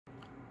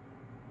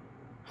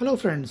Hello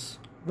friends,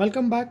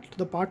 welcome back to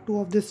the part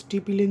 2 of this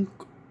TP-Link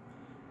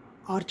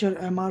Archer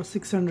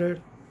MR600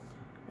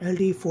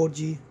 LTE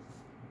 4G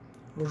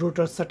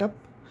router setup.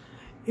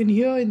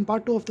 In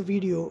part 2 of the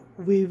video,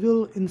 we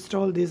will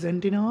install these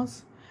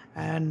antennas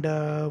and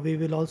we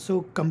will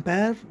also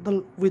compare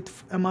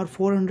with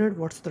MR400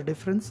 what's the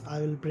difference.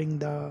 I will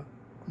bring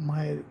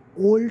my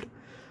old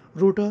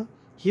router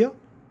here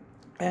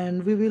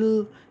and we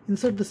will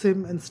insert the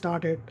SIM and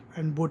start it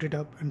and boot it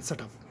up and set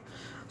up.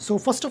 So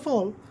first of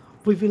all,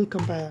 we will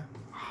compare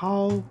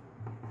how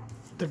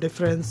the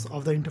difference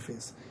of the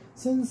interface.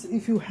 Since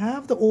if you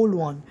have the old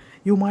one,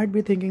 you might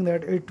be thinking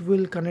that it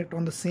will connect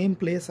on the same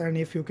place, and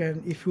if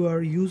you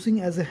are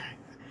using as a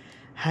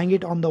hang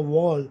it on the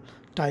wall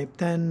type,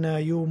 then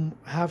you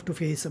have to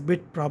face a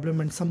bit problem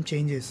and some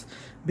changes,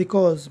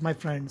 because my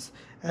friends,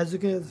 as you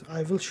guys,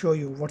 I will show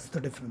you what's the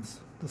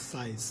difference. The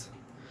size.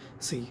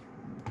 See,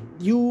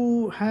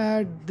 you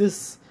had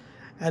this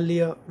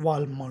earlier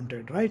wall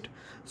mounted, right?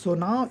 So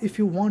now if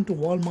you want to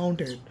wall mount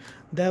it,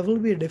 there will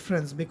be a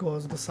difference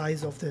because the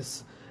size of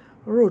this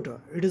router,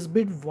 it is a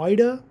bit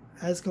wider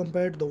as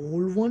compared to the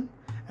old one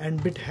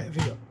and bit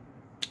heavier.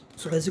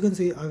 So as you can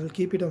see, I will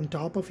keep it on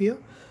top of here.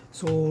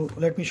 So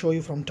let me show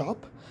you from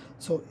top.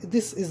 So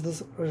this is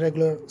the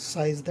regular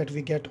size that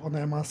we get on the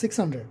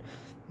MR600.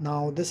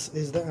 Now this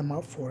is the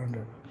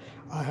MR400.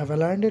 I have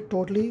aligned it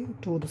totally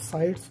to the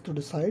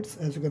sides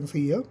as you can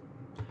see here.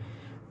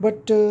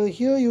 But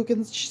here you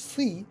can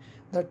see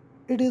that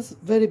it is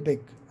very big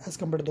as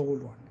compared to the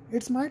old one.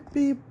 It might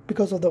be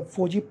because of the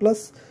 4G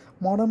plus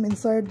modem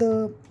inside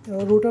the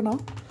router now.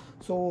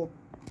 So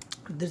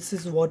this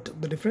is what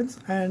the difference.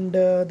 And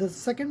the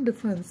second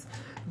difference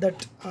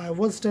that I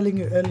was telling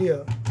you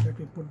earlier, let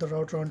me put the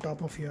router on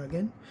top of here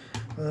again,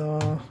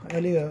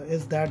 earlier,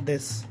 is that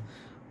this,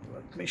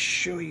 let me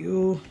show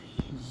you.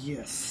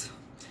 Yes,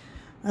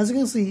 as you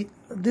can see,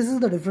 this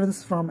is the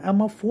difference from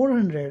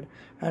MR400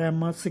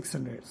 and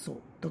MR600.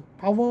 So the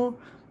power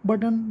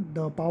button,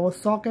 the power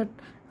socket,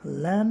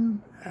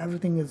 LAN,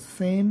 everything is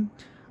same.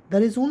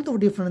 There is only the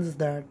difference is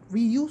that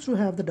we used to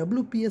have the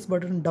WPS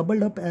button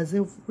doubled up as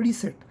a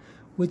reset,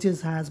 which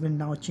has been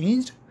now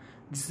changed.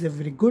 This is a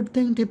very good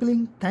thing,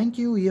 TP-Link. Thank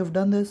you, you have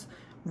done this.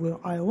 Well,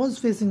 I was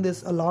facing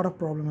this a lot of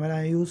problem when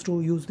I used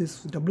to use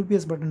this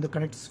WPS button to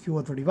connect few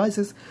other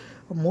devices.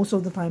 Most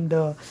of the time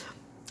the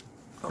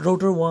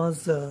router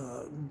was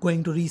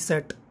going to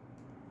reset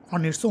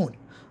on its own,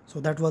 so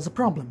that was a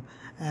problem.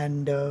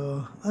 And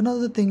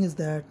another thing is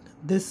that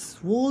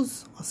this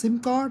was a SIM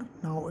card,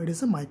 now it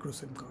is a micro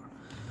SIM card.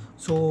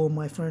 So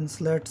my friends,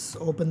 let's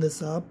open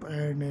this up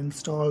and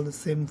install the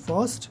SIM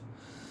first.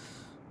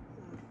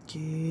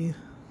 Okay,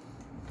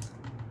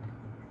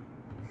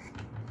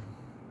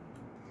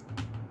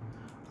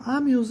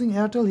 I'm using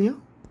Airtel here.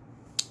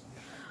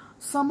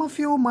 Some of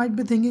you might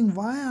be thinking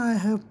why I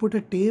have put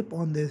a tape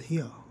on this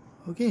here.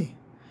 Okay,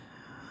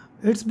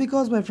 it's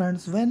because, my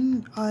friends,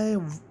 when I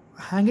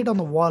hang it on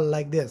the wall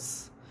like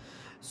this,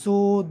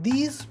 so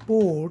these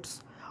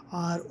ports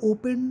are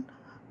open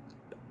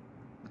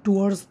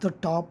towards the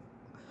top.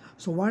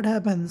 So what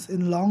happens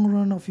in long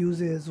run of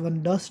uses,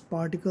 when dust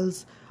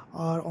particles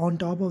are on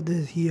top of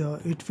this here,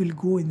 it will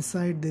go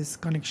inside this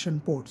connection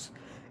ports,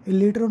 and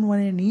later on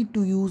when I need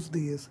to use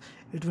this,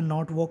 it will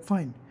not work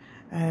fine.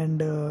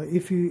 And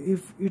if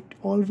it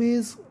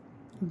always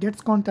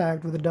gets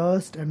contact with the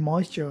dust and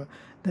moisture,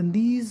 then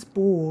these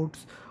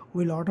ports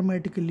will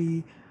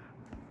automatically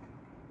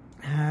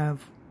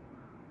have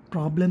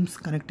problems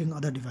connecting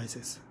other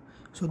devices.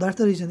 So that's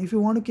the reason, if you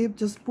want to keep,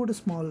 just put a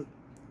small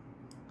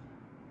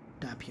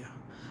tap here.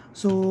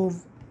 So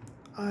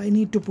I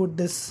need to put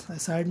this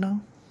aside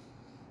now.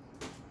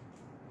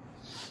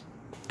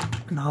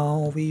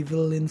 Now we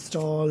will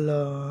install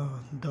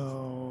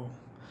the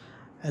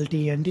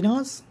LTE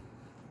antennas.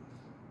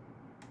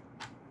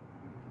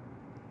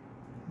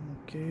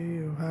 Okay,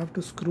 you have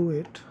to screw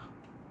it.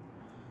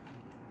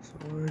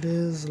 So it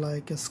is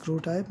like a screw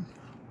type.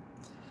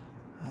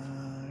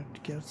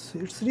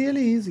 It's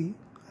really easy.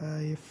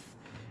 If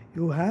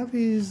you have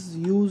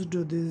used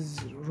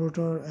this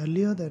router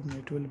earlier, then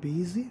it will be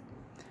easy.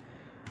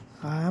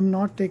 I am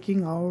not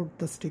taking out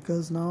the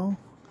stickers now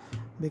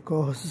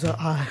because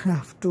I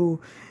have to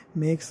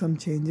make some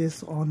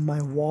changes on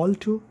my wall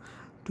too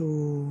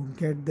to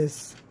get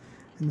this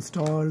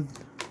installed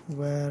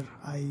where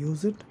I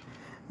use it.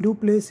 Do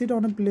place it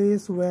on a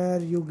place where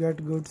you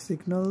get good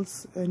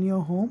signals in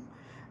your home,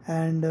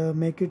 and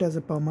make it as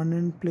a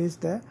permanent place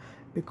there,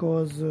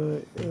 because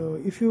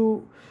if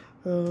you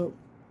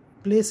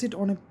place it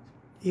on an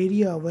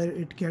area where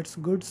it gets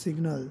good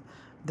signal,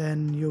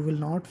 then you will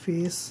not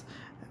face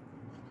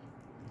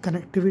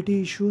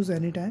connectivity issues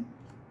anytime,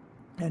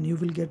 and you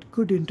will get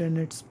good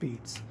internet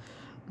speeds.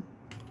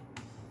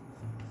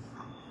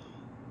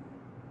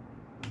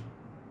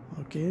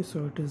 Okay,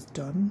 so it is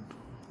done.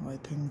 I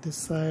think this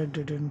side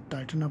didn't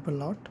tighten up a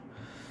lot.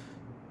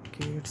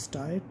 Okay, it's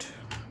tight.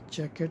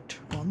 Check it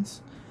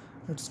once.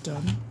 It's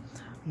done.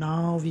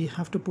 Now we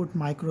have to put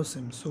micro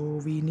SIM. So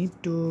we need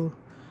to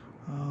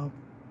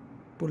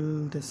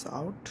pull this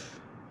out.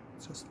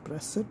 Just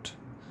press it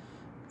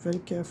very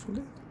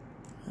carefully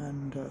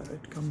and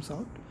it comes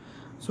out.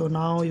 So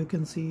now you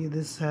can see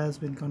this has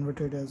been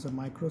converted as a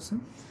micro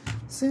SIM.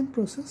 Same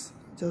process,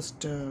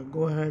 just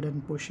go ahead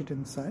and push it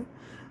inside.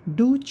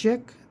 Do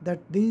check that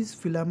these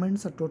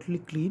filaments are totally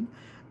clean.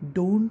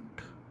 Don't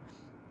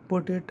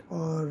put it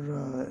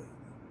or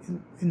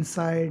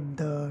inside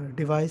the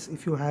device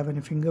if you have any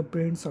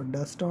fingerprints or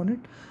dust on it.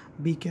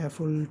 Be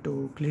careful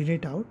to clean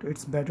it out.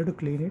 It's better to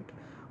clean it.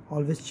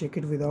 Always check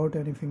it without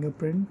any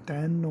fingerprint,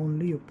 then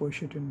only you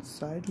push it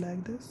inside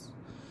like this.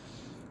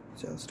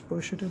 Just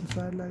push it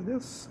inside like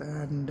this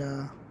and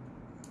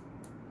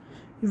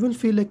you will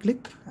feel a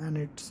click and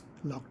it's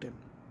locked in.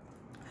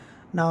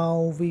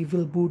 Now we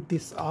will boot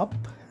this up,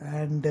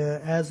 and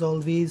as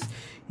always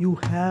you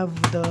have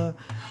the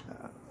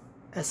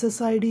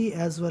SSID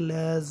as well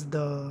as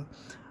the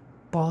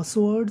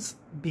passwords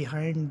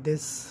behind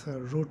this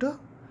router.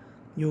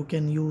 You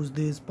can use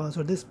this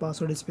password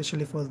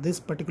especially for this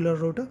particular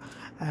router,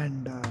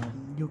 and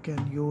you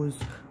can use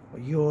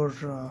your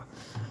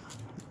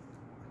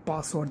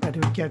password that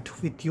you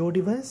get with your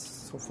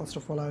device. So first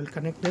of all, I will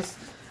connect this.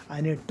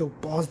 I need to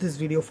pause this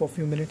video for a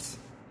few minutes.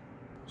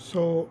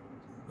 So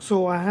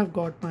I have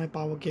got my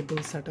power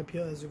cable set up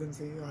here. As you can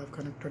see, I have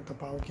connected the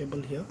power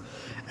cable here,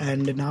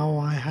 and now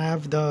I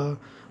have the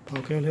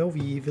power cable here.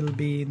 We will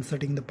be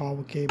inserting the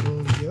power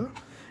cable here.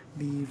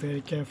 Be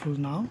very careful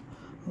now.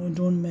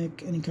 Don't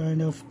make any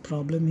kind of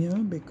problem here,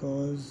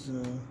 because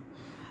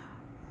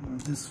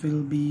this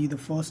will be the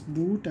first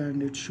boot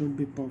and it should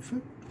be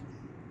perfect.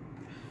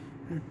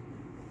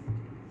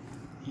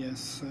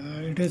 Yes,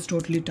 it is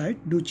totally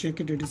tight. Do check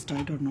it is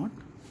tight or not.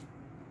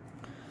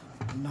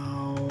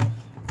 Now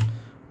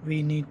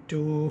we need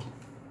to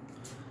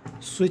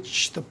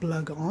switch the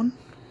plug on.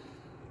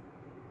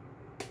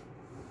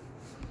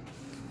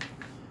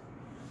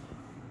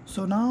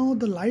 So now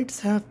the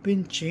lights have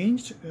been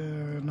changed.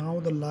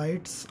 Now the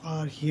lights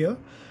are here,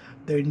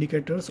 the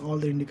indicators, all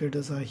the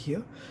indicators are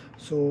here.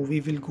 So we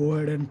will go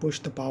ahead and push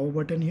the power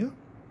button here.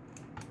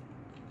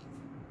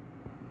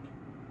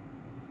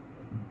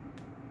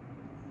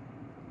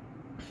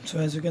 So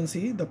as you can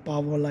see, the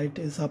power light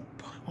is up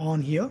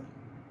on here,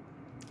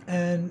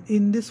 and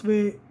in this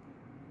way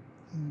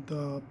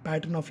the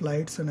pattern of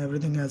lights and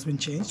everything has been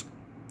changed.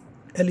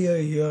 Earlier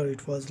here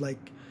it was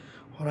like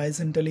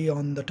horizontally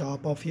on the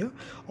top of here.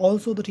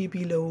 Also the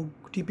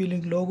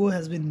TP-Link logo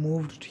has been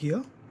moved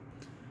here.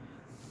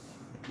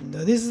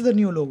 This is the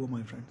new logo,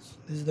 my friends.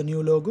 This is the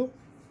new logo.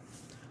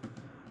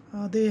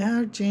 They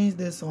had changed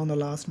this on the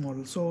last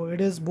model. So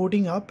it is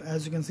booting up.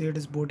 As you can see, it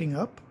is booting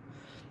up.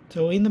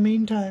 So in the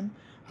meantime,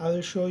 I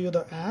will show you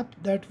the app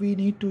that we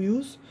need to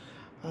use.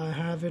 I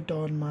have it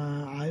on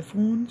my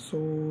iPhone. So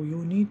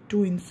you need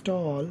to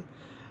install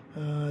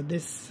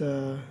this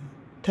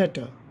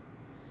Theta.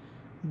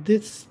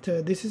 This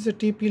is a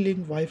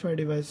TP-Link Wi-Fi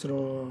device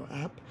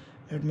app.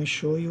 Let me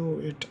show you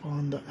it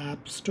on the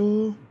App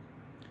Store.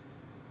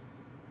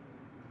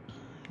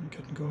 You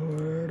can go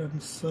ahead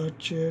and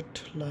search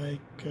it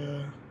like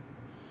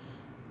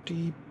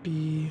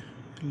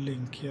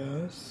TP-Link.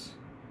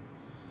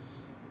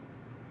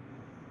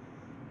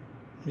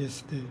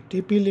 Yes, the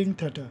TP-Link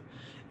Theta.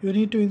 You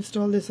need to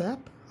install this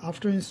app.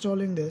 After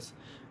installing this,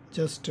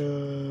 just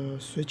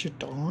switch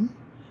it on,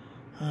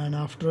 and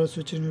after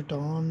switching it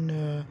on,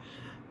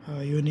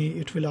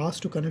 it will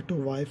ask to connect to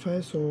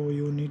Wi-Fi, so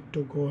you need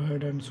to go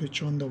ahead and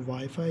switch on the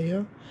Wi-Fi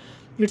here.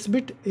 It's a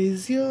bit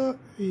easier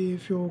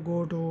if you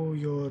go to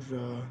your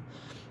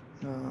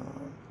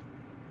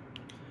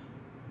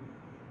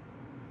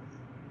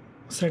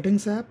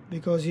settings app,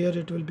 because here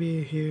it will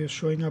be here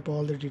showing up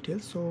all the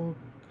details. So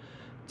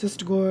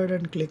just go ahead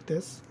and click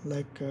this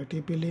like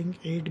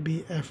TP-Link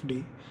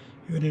 8BFD.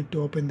 You need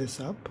to open this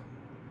up.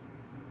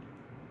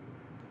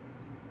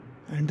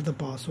 Enter the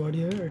password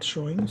here, it's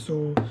showing.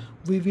 So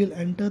we will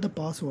enter the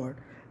password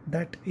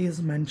that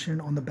is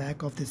mentioned on the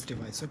back of this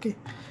device. Okay,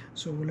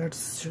 so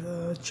let's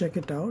check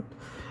it out.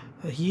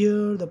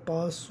 Here the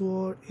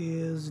password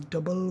is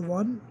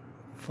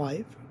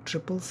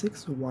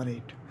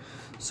 1156618.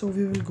 So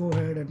we will go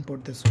ahead and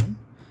put this one,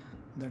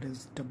 that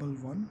is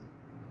 11.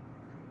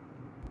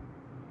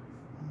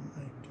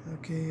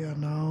 Okay,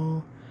 and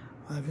now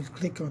I will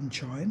click on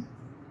join.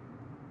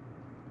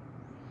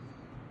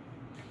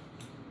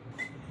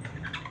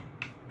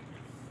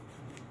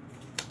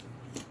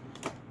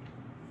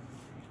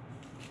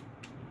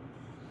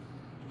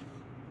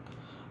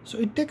 So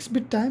it takes a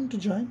bit time to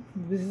join.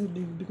 This is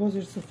because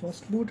it's the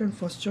first boot and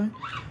first join.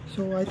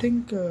 So I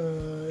think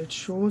it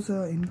shows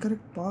an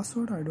incorrect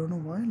password. I don't know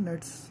why.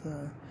 Let's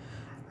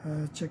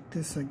check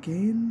this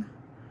again.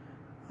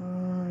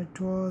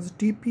 It was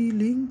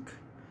TP-Link.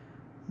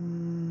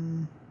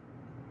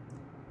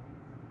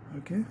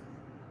 Okay.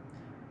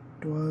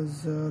 It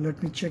was.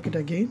 Let me check it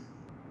again.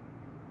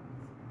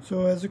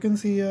 So as you can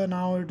see here,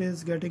 now it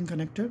is getting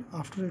connected.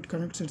 After it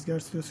connects, it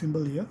gets the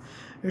symbol here.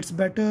 It's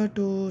better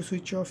to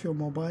switch off your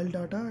mobile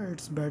data.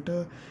 It's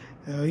better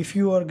If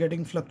you are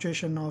getting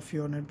fluctuation of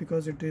your net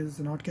because it is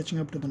not catching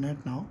up to the net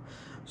now,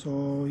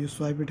 so you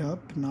swipe it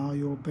up, now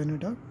you open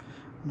it up,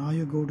 now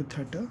you go to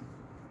Theta.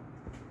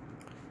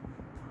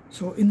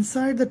 So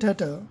inside the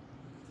Theta,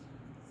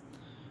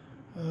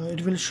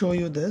 it will show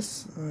you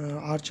this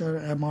Archer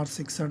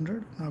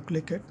MR600. Now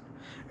click it.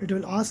 It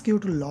will ask you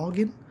to log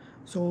in.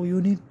 So you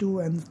need to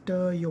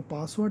enter your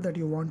password that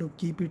you want to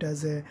keep it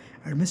as a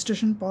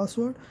administration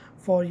password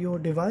for your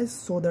device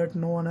so that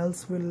no one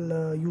else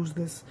will use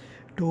this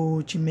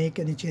to make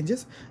any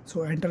changes.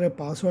 So enter a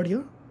password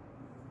here.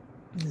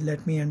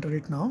 Let me enter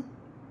it now.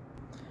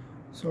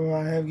 So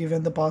I have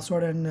given the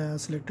password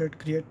and selected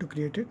create to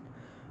create it.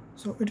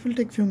 So it will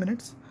take few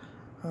minutes.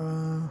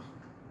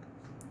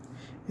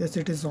 Yes,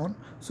 it is on.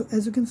 So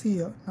as you can see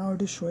here, now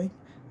it is showing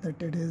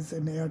that it is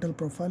an Airtel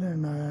profile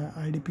and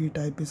IDP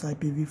type is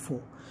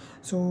IPv4.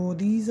 So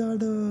these are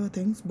the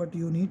things, but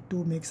you need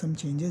to make some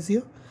changes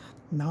here.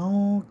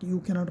 Now you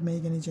cannot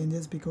make any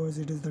changes because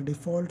it is the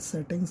default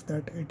settings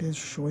that it is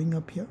showing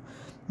up here.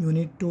 You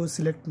need to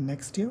select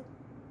next here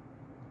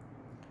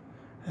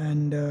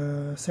and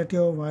set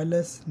your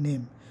wireless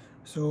name.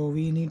 So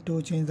we need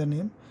to change the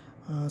name.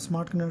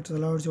 Smart Connect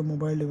allows your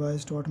mobile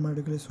device to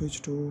automatically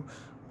switch to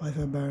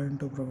Wi-Fi band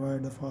to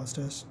provide the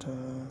fastest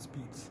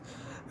speeds.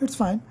 It's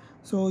fine.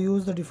 So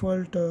use the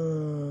default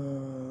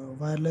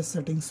wireless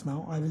settings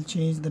now. I will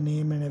change the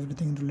name and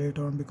everything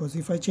later on, because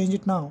if I change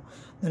it now,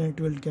 then it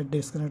will get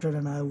disconnected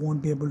and I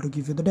won't be able to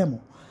give you the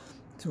demo.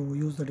 So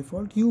use the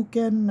default. You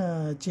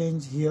can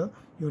change here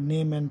your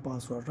name and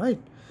password, right?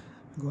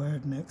 Go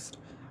ahead next.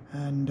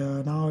 And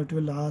now it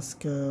will ask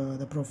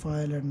the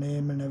profile and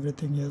name and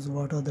everything. Yes,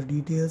 what are the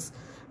details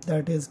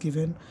that is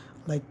given,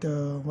 like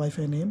the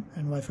Wi-Fi name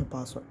and Wi-Fi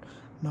password.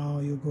 Now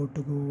you go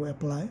to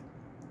apply.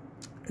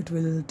 It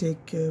will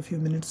take a few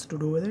minutes to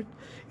do with it.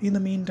 In the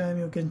meantime,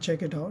 you can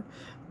check it out.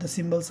 The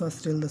symbols are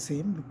still the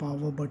same. The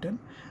power button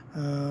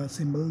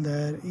symbol,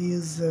 there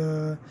is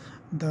the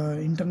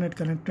internet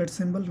connected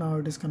symbol. Now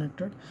it is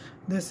connected.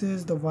 This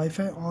is the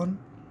Wi-Fi on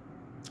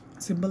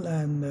symbol,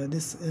 and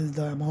this is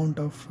the amount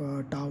of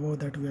tower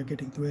that we are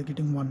getting. We are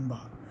getting 1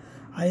 bar.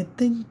 I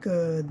think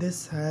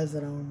this has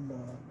around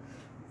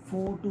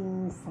 4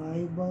 to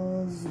 5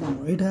 bars.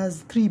 No, it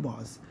has 3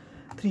 bars.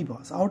 3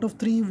 bars. Out of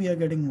 3 we are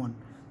getting 1.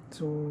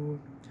 So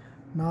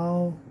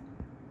now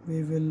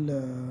we will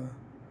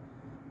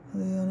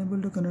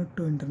unable to connect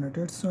to internet.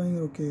 It's showing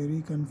okay,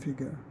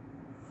 reconfigure.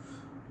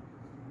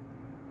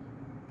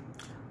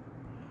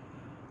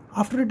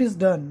 After it is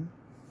done,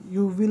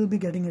 you will be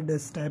getting a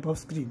this type of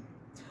screen.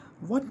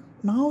 What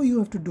now you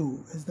have to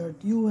do is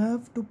that you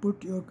have to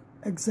put your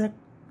exact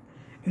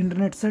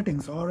internet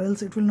settings, or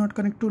else it will not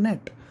connect to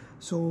net.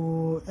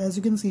 So as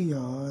you can see,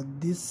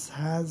 this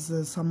has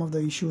some of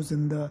the issues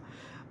in the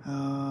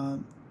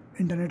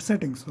internet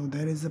settings. So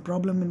there is a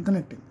problem in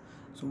connecting.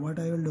 So what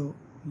I will do,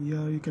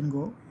 here you can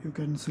go, you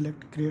can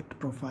select create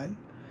profile,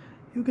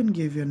 you can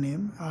give your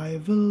name. I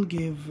will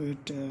give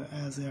it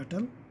as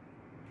Airtel,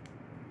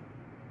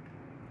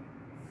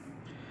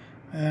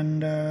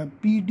 and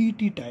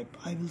PDT type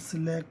I will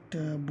select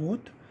both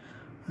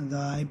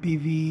the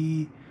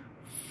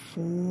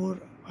IPv4,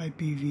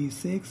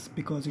 IPv6,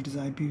 because it is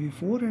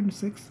IPv4 and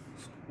 6.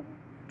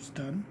 It's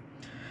done.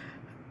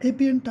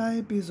 APN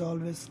type is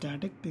always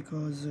static,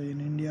 because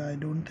in India I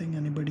don't think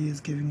anybody is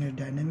giving a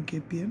dynamic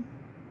APN.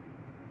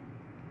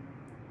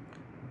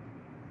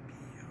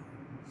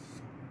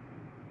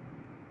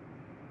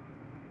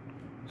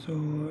 So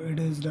it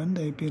is done,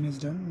 the APN is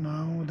done.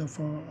 Now the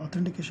for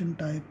authentication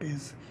type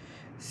is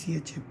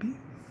CHAP.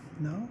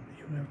 Now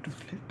you have to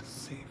select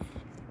save.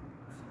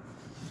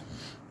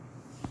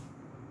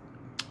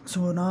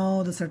 So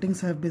now the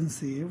settings have been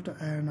saved,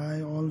 and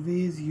I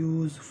always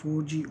use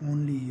 4G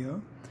only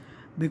here,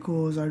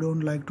 because I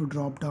don't like to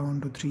drop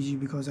down to 3G,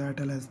 because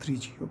Airtel has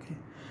 3G. Okay,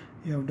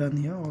 you have done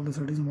here all the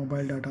settings,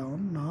 mobile data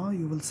on. Now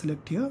you will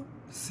select here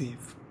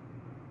save.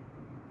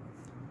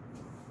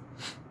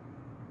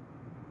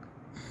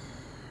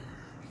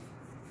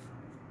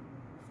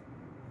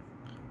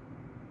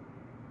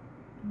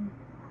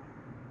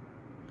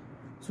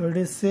 So it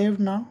is saved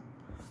now,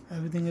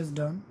 everything is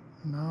done.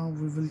 Now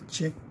we will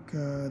check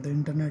the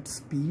internet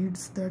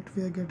speeds that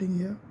we are getting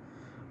here.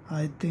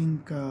 I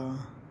think I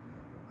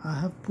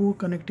have poor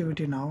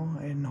connectivity now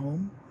in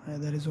home.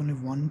 There is only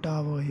 1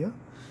 tower here.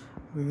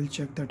 We will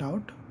check that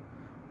out.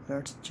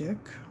 Let's check.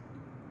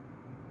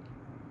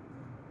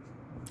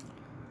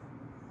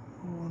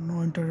 Oh,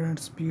 no internet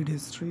speed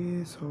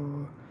history.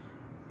 So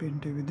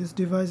PPTP. This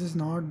device is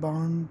not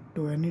bound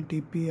to any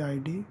TP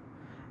ID.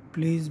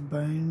 Please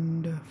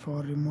bind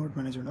for remote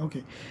management.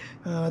 Okay,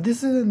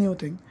 this is a new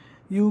thing.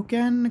 You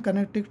can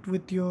connect it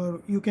with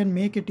your, you can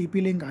make a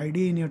TP-Link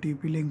ID in your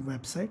TP-Link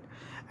website,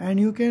 and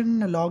you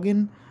can log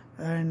in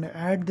and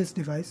add this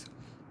device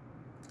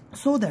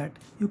so that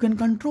you can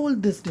control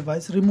this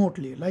device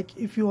remotely. Like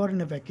if you are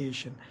in a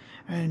vacation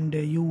and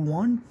you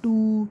want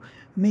to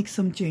make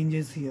some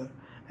changes here,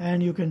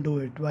 and you can do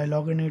it by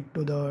logging it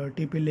to the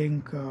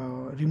TP-Link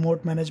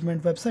remote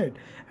management website,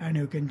 and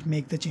you can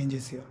make the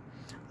changes here.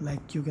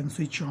 like you can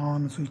switch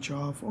on, switch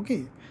off.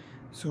 Okay,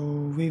 so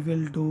we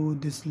will do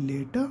this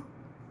later.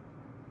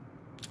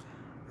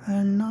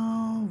 And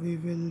now we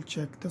will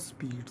check the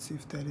speeds,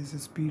 if there is a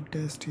speed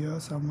test here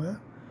somewhere,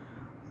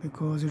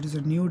 because it is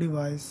a new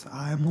device.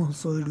 I am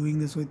also doing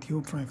this with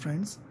you, my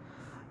friends.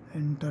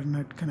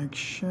 Internet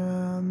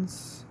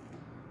connections,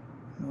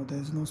 no, there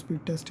is no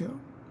speed test here.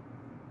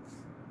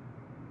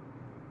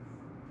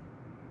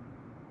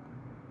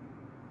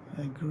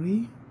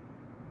 Agree,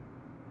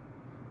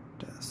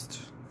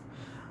 test.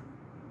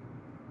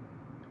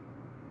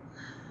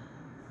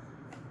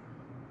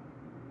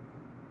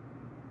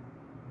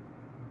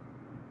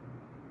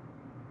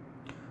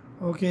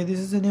 Okay, this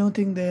is a new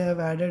thing they have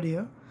added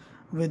here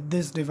with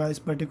this device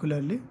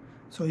particularly.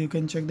 So you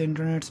can check the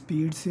internet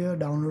speeds here,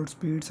 download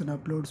speeds and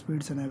upload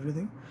speeds and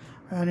everything,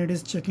 and it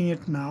is checking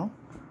it now.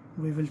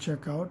 We will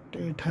check out.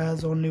 It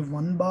has only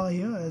one bar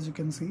here, as you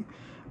can see.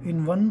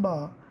 In one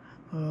bar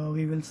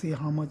we will see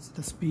how much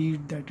the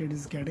speed that it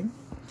is getting.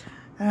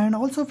 And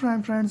also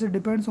friends, it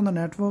depends on the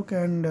network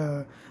and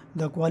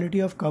the quality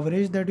of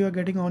coverage that you are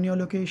getting on your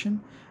location.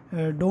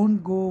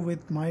 Don't go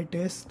with my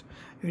test.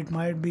 It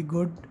might be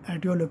good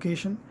at your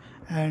location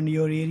and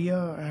your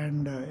area,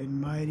 and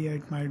in my area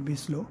it might be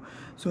slow.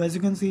 So as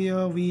you can see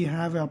here, we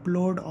have an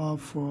upload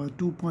of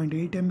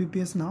 2.8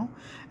 Mbps now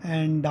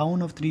and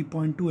down of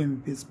 3.2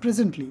 Mbps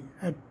presently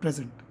at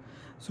present.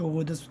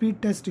 So the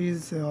speed test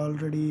is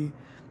already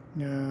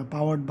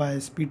powered by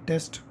speed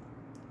test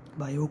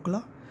by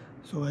Ookla.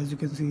 So as you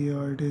can see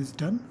here, it is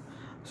done.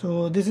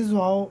 So this is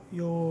how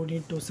you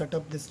need to set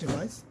up this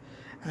device.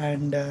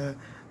 And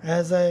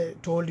as I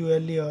told you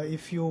earlier,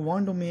 if you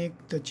want to make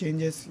the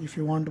changes,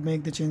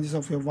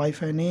 of your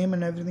Wi-Fi name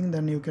and everything,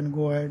 then you can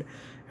go ahead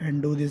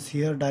and do this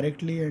here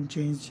directly and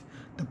change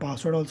the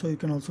password. Also, you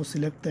can also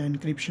select the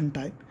encryption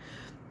type.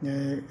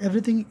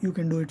 Everything you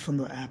can do it from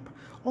the app,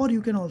 or you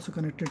can also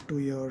connect it to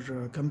your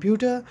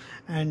computer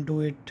and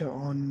do it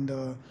on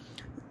the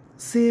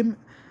same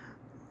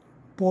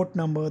port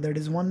number, that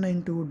is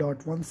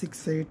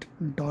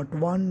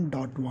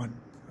 192.168.1.1.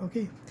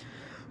 okay,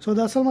 so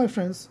that's all my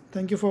friends.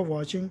 Thank you for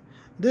watching.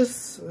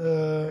 This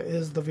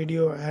is the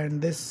video,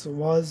 and this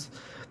was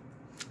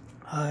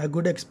a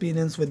good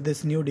experience with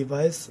this new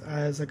device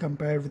as I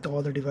compared with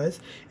all the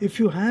device. If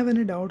you have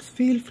any doubts,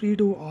 feel free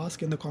to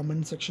ask in the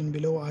comment section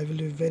below. I will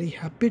be very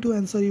happy to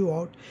answer you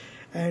out.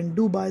 And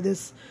do buy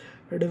this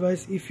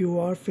device if you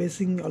are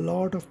facing a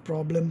lot of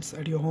problems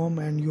at your home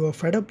and you are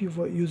fed up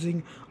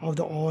using of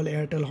the all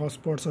Airtel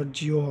hotspots or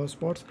Jio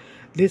hotspots.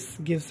 This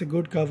gives a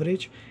good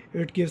coverage,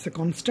 it gives a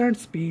constant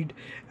speed,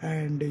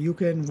 and you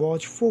can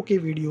watch 4K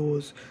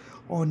videos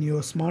on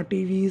your smart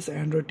TVs,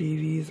 Android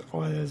TVs,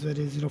 or as well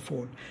as your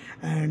phone.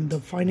 And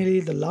finally,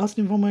 the last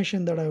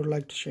information that I would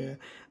like to share,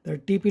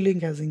 that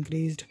TP-Link has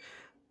increased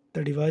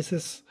the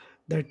devices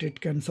that it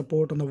can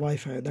support on the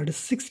Wi-Fi. That is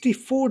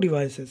 64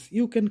 devices.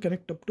 You can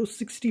connect up to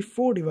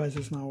 64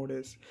 devices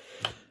nowadays.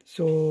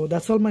 So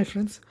that's all my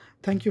friends.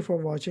 Thank you for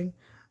watching.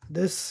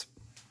 This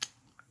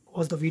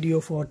was the video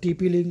for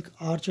TP-Link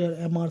Archer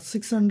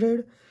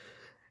MR600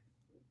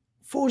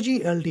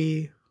 4G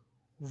LTE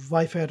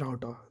Wi-Fi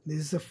router. This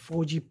is a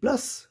 4G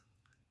plus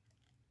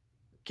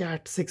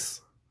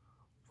Cat6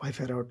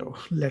 Wi-Fi router.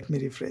 Let me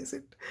rephrase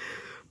it.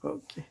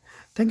 Okay.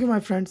 Thank you my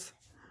friends.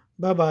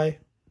 Bye bye.